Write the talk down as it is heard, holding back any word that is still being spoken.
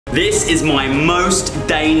This is my most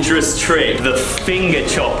dangerous trick, the finger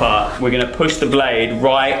chopper. We're gonna push the blade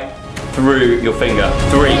right through your finger.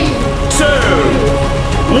 3, 2, 1.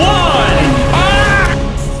 Ah!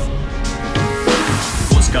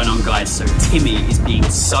 What's going on, guys? So Timmy is being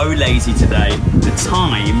so lazy today. The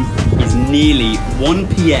time is nearly 1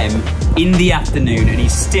 p.m. in the afternoon and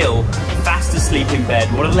he's still fast asleep in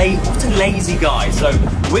bed. What a lazy guy. So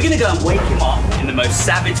we're gonna go and wake him up in the most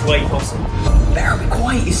savage way possible. Vera, be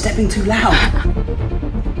quiet, you're stepping too loud.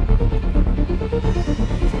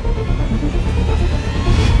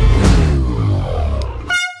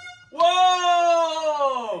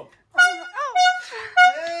 Whoa!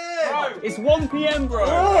 Bro, it's 1 p.m, bro.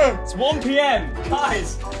 It's 1 p.m.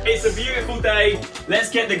 Guys, it's a beautiful day. Let's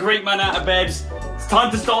get the Greek man out of bed. It's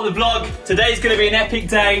time to start the vlog. Today's gonna be an epic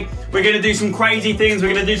day. We're gonna do some crazy things.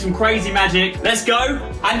 We're gonna do some crazy magic. Let's go.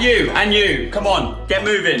 And you, come on, get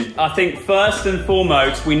moving. I think first and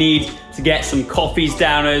foremost, we need to get some coffees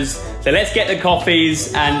downers. So let's get the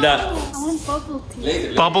coffees and... I want bubble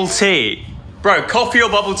tea. Bubble tea? Bro, coffee or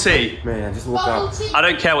bubble tea? Man, I just woke up. I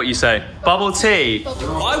don't care what you say. Bubble tea.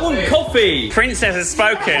 I want coffee. Princess has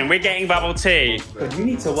spoken. We're getting bubble tea. But you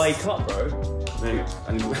need to wake up, bro. Man,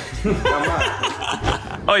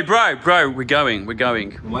 Oi, bro, we're going.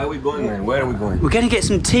 why are we going, man? Where are we going? We're gonna get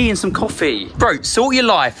some tea and some coffee. Bro, sort your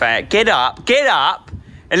life out. Get up,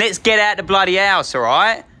 and let's get out the bloody house, all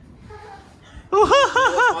right?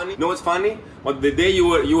 Know what's funny? But the day you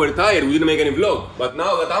were tired, we didn't make any vlog. But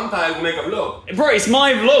now that I'm tired, we make a vlog. Bro, it's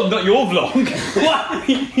my vlog, not your vlog.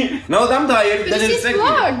 What? Now that I'm tired, This is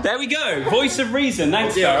vlog. There we go. Voice of reason.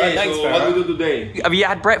 Thanks, Okay, Vera. okay, Thanks, so Vera. what do we do today? Have you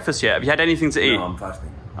had breakfast yet? Have you had anything to eat? No, I'm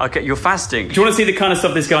fasting. Okay, you're fasting. Do you want to see the kind of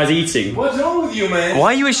stuff this guy's eating? What's wrong with you, man?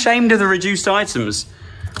 Why are you ashamed of the reduced items?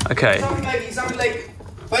 Okay. It sounds like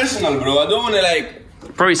personal, bro. I don't want to like...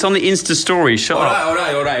 Bro, it's on the Insta story. Shut up. All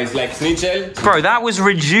right. It's like schnitzel. Bro, that was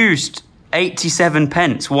reduced 87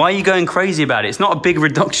 pence. Why are you going crazy about it? It's not a big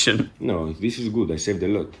reduction. No, this is good. I saved a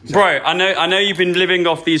lot. Bro, I know you've been living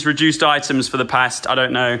off these reduced items for the past, I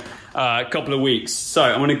don't know, couple of weeks. So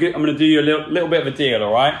I'm gonna do you a little bit of a deal,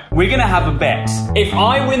 all right? We're gonna have a bet. If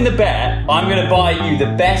I win the bet, I'm gonna buy you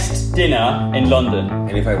the best dinner in London.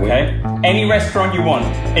 And if I win? Okay? Any restaurant you want.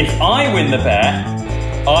 If I win the bet,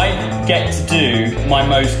 I get to do my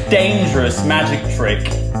most dangerous magic trick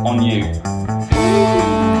on you.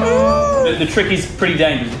 The trick is pretty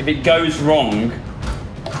dangerous. If it goes wrong,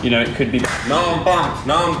 you know, it could be... Now I'm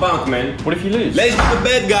pumped, man. What if you lose? Let's do the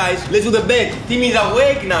bet, guys. Let's do the bet. Timmy's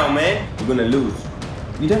awake now, man. We're gonna lose.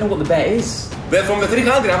 You don't know what the bet is. Bet from the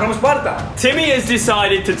 300. I'm from Sparta. Timmy has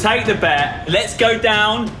decided to take the bet. Let's go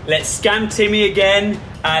down. Let's scam Timmy again.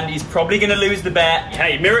 And he's probably going to lose the bet.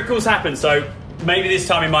 Hey, miracles happen, so maybe this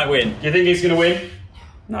time he might win. You think he's going to win?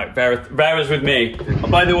 No, Vera's with me. Oh,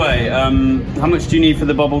 by the way, how much do you need for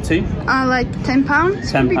the bubble tea? Like £10.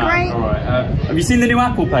 £10. Would be great. All right. Have you seen the new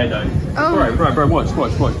Apple Pay though? Oh. Bro, watch.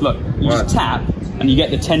 Look, you just tap and you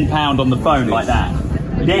get the £10 on the phone like that.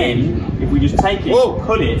 Then, if we just take it,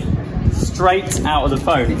 pull it straight out of the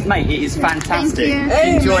phone. Mate, it is fantastic.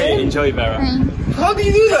 Thank you. Hey, Enjoy, Vera. Thanks. How do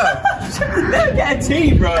you do that? Let get a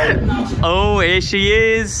tea, bro. Oh, here she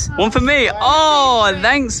is. One for me. Oh,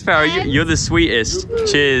 thanks, Vera. You're the sweetest.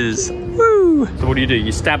 Cheers. Woo. So what do?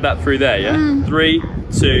 You stab that through there, yeah? 3,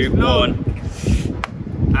 2,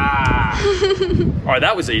 1. Ah. All right,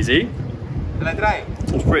 that was easy. Can I try?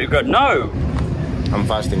 It's pretty good. No. I'm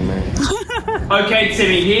fasting, man. Okay,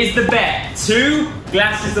 Timmy, here's the bet. 2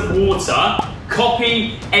 glasses of water.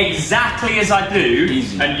 Copy exactly as I do,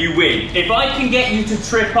 and you win. If I can get you to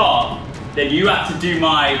trip up, then you have to do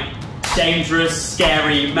my dangerous,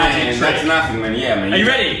 scary magic trick. That's nothing, man. Yeah, man. Are you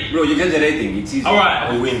ready? Bro, you get the rating. It's easy. All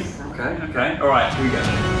right. I win. Okay. All right, here we go.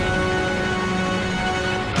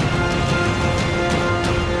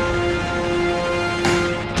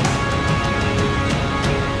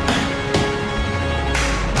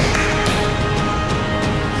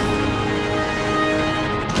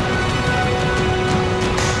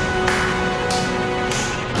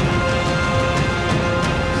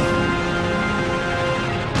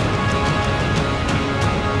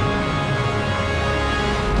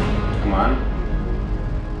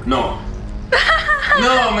 No.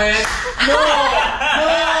 No, man. No.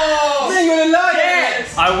 Man, you're a liar.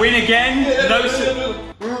 Yes. I win again.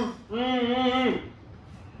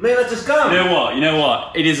 Man, that's a scam. You know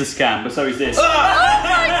what? It is a scam, but so is this. Oh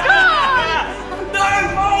my god! No,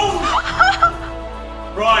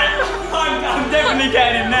 right, I'm definitely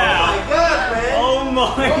getting it now. Oh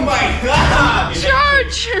my god, man. Oh my god.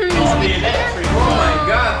 Charge! Oh my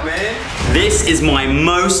god, man. This is my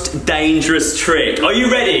most dangerous trick. Are you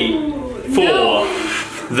ready? 4,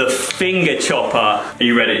 the finger chopper. Are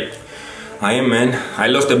you ready? I am, man. I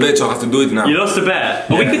lost a bet, so I have to do it now. You lost a bet?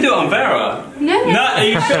 Well, we could do it on Vera. No. No, are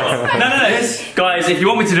you sure? No. Yes. Guys, if you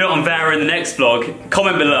want me to do it on Vera in the next vlog,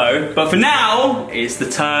 comment below. But for now, it's the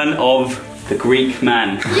turn of the Greek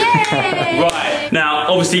man. Yay! Right, now,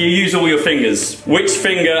 obviously you use all your fingers. Which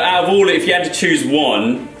finger, out of all, if you had to choose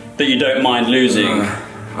one that you don't mind losing?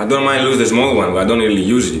 I don't mind losing the small one, but I don't really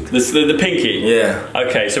use it. The pinky? Yeah.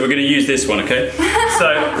 Okay, so we're going to use this one, okay? So,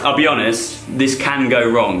 I'll be honest, this can go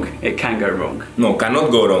wrong. It can go wrong. No, cannot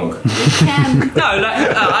go wrong. It can. No, look,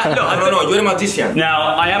 No, you're a magician.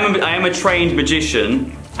 Now, I am a trained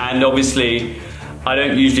magician, and obviously, I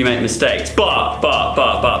don't usually make mistakes, but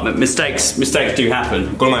mistakes do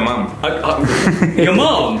happen. Call my mom. Your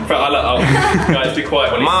mom? Guys, be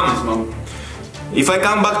quiet. Mom, if I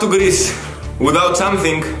come back to Greece without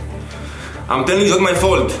something, I'm telling you it's not my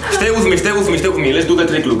fault. Stay with me. Let's do the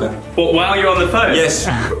trick, Luca. But while you're on the phone? Yes.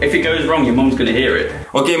 If it goes wrong, your mom's gonna hear it.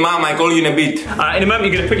 Okay, Mom, I call you in a bit. In a moment,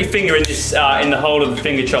 you're gonna put your finger in this, in the hole of the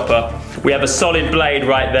finger chopper. We have a solid blade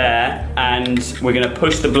right there, and we're gonna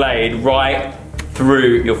push the blade right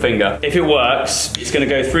through your finger. If it works, it's gonna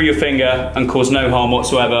go through your finger and cause no harm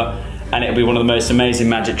whatsoever. And it'll be one of the most amazing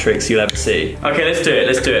magic tricks you'll ever see. Okay, let's do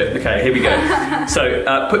it. Okay, here we go. So,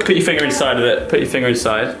 put your finger inside of it. Put your finger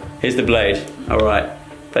inside. Here's the blade. All right.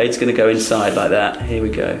 Blade's gonna go inside like that. Here we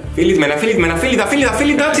go. Feel it, man. I feel it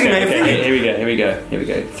touching, man. Okay, here we go.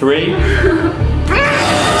 3, 2,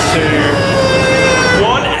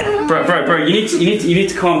 1. Bro, you need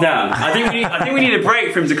to calm down. I think we need a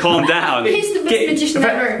break for him to calm down. He's the best magician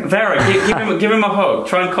ever. Vera, give him a hug.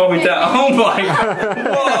 Try and calm him down. Oh my god.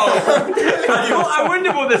 Whoa. I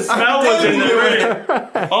wonder what the smell was in the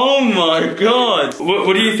room. Oh my god.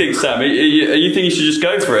 What do you think, Sam? You think you should just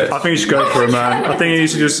go for it? I think you should go for it, man. I think you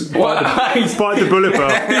should just bite the bullet bill.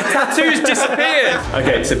 His tattoo's disappeared.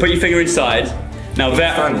 Okay, so put your finger inside. Now,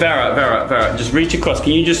 Vera, just reach across.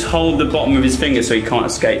 Can you just hold the bottom of his finger so he can't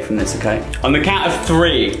escape from this, okay? On the count of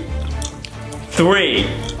 3. 3.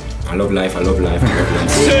 I love life. 2.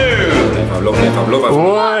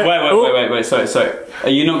 What? Wait, sorry. Are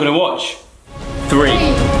you not gonna watch? 3, 2, 1.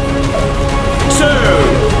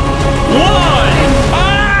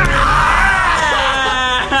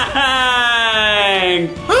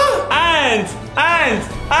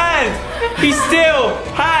 And he still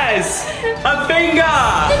has a finger!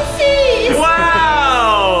 Let's see!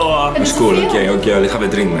 Wow! It's cool, okay, let's have a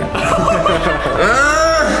drink, man.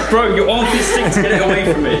 Bro, your arm is stick to get it away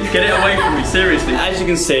from me. Get it away from me, seriously. As you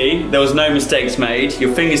can see, there was no mistakes made.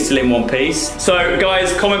 Your finger's still in one piece. So,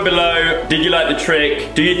 guys, comment below. Did you like the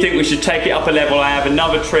trick? Do you think we should take it up a level? I have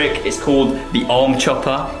another trick. It's called the arm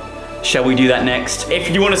chopper. Shall we do that next? If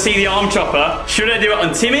you want to see the arm chopper, should I do it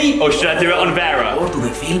on Timmy or should I do it on Vera? Or to the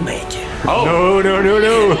filmmaker. Oh.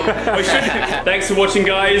 No. Thanks for watching,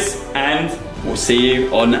 guys, and we'll see you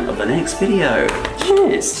on the next video.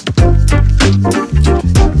 Cheers.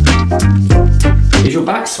 Is your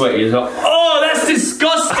back sweaty as well? Oh, that's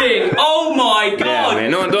disgusting! Oh my god! Yeah,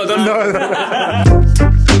 man. No.